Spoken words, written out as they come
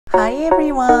Hi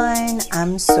everyone,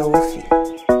 I'm Sophie.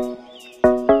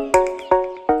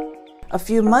 A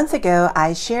few months ago,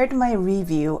 I shared my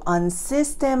review on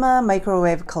Sistema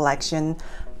microwave collection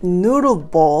noodle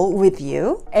bowl with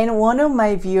you, and one of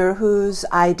my viewers whose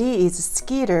ID is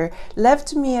Skeeter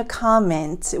left me a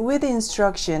comment with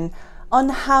instruction on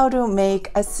how to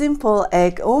make a simple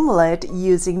egg omelette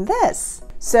using this.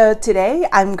 So today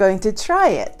I'm going to try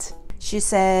it. She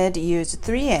said use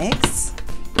 3 eggs,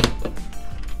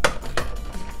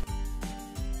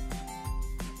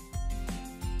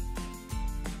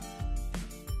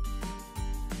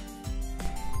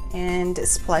 and a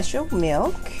splash of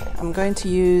milk. I'm going to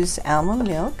use almond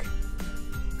milk.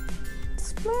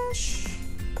 Splash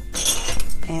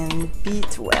and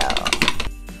beat well.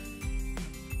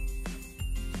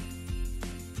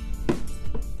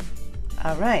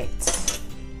 All right.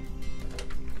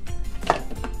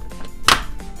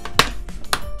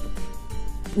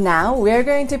 Now we're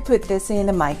going to put this in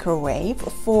the microwave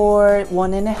for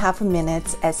 1.5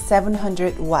 minutes at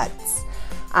 700 watts.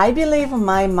 I believe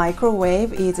my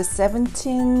microwave is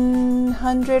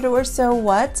 1700 or so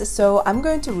watts, so I'm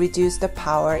going to reduce the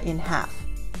power in half.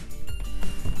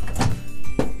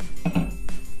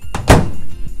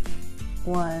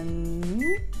 One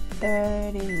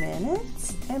 30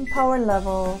 minutes and power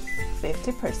level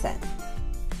 50%.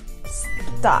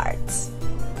 Start.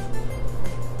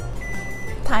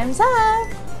 Time's up.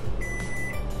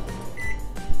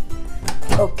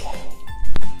 Okay.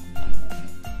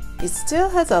 It still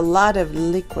has a lot of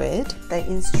liquid. The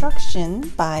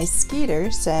instruction by Skeeter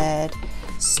said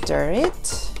stir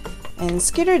it. And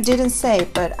Skeeter didn't say,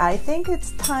 but I think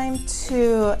it's time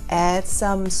to add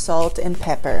some salt and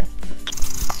pepper.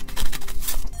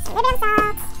 A little bit of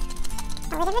salt,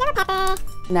 a little bit of pepper.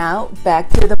 Now back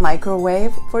to the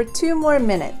microwave for 2 more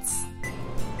minutes.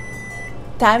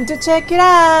 Time to check it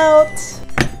out.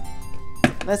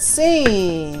 Let's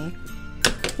see.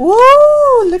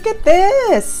 Woo! Look at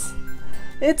this.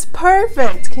 It's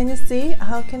perfect. Can you see?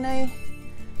 How can I?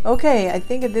 Okay, I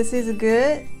think this is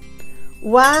good.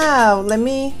 Wow, let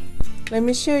me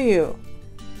show you.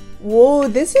 Whoa,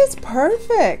 this is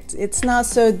perfect. It's not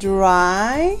so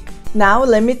dry. Now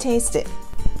let me taste it.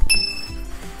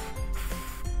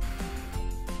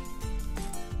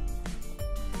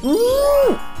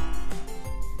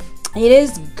 It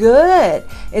is good.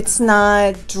 It's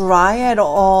not dry at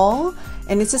all,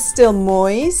 and it's still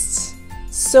moist.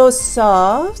 So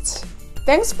soft.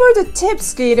 Thanks for the tip,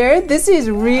 Skeeter. This is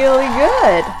really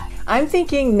good. I'm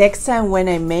thinking next time when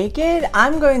I make it,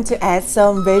 I'm going to add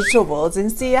some vegetables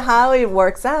and see how it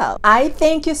works out. I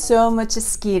thank you so much,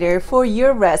 Skeeter, for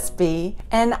your recipe,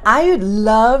 and I would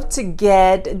love to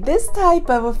get this type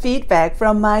of feedback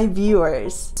from my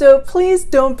viewers. So please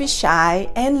don't be shy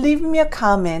and leave me a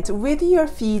comment with your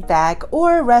feedback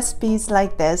or recipes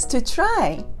like this to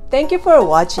try. Thank you for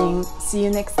watching. See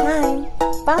you next time.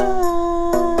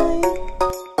 Bye!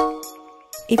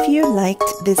 If you liked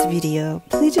this video,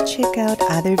 please check out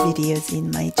other videos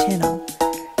in my channel.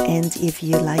 And if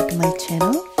you like my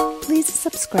channel, please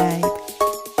subscribe.